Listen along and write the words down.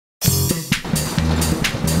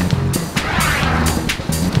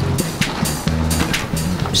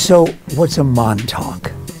So, what's a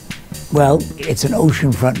Montauk? Well, it's an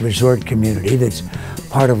oceanfront resort community that's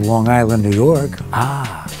part of Long Island, New York.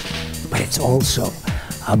 But it's also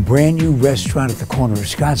a brand new restaurant at the corner of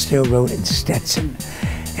Scottsdale Road and Stetson.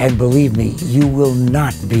 And believe me, you will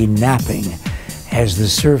not be napping as the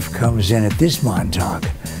surf comes in at this Montauk.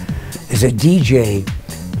 There's a DJ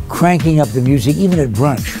cranking up the music, even at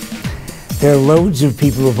brunch. There are loads of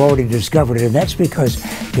people who've already discovered it, and that's because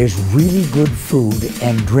there's really good food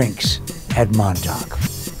and drinks at Montauk.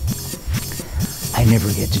 I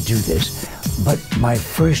never get to do this, but my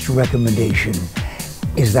first recommendation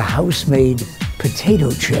is the house-made potato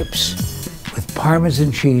chips with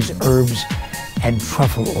Parmesan cheese, herbs, and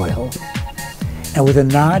truffle oil. Now, with a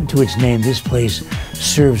nod to its name, this place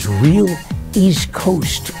serves real East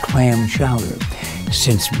Coast clam chowder.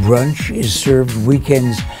 Since brunch is served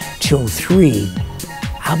weekends till 3,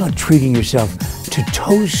 how about treating yourself to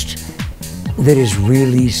toast that is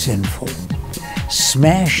really sinful?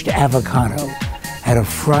 Smashed avocado and a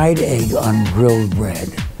fried egg on grilled bread.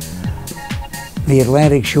 The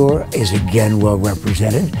Atlantic Shore is again well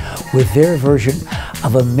represented with their version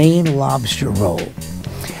of a Maine lobster roll.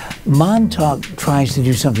 Montauk tries to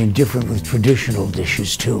do something different with traditional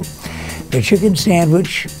dishes too. Their chicken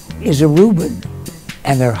sandwich is a Reuben,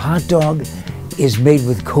 and their hot dog is made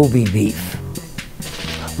with Kobe beef.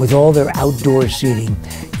 With all their outdoor seating,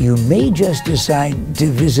 you may just decide to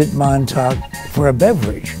visit Montauk for a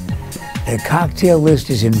beverage. Their cocktail list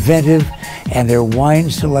is inventive, and their wine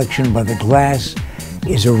selection by the glass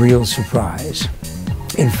is a real surprise.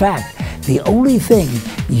 In fact, the only thing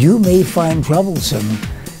you may find troublesome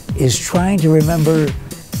is trying to remember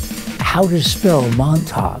how to spell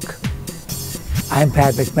Montauk. I'm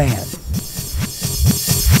Pat McMahon.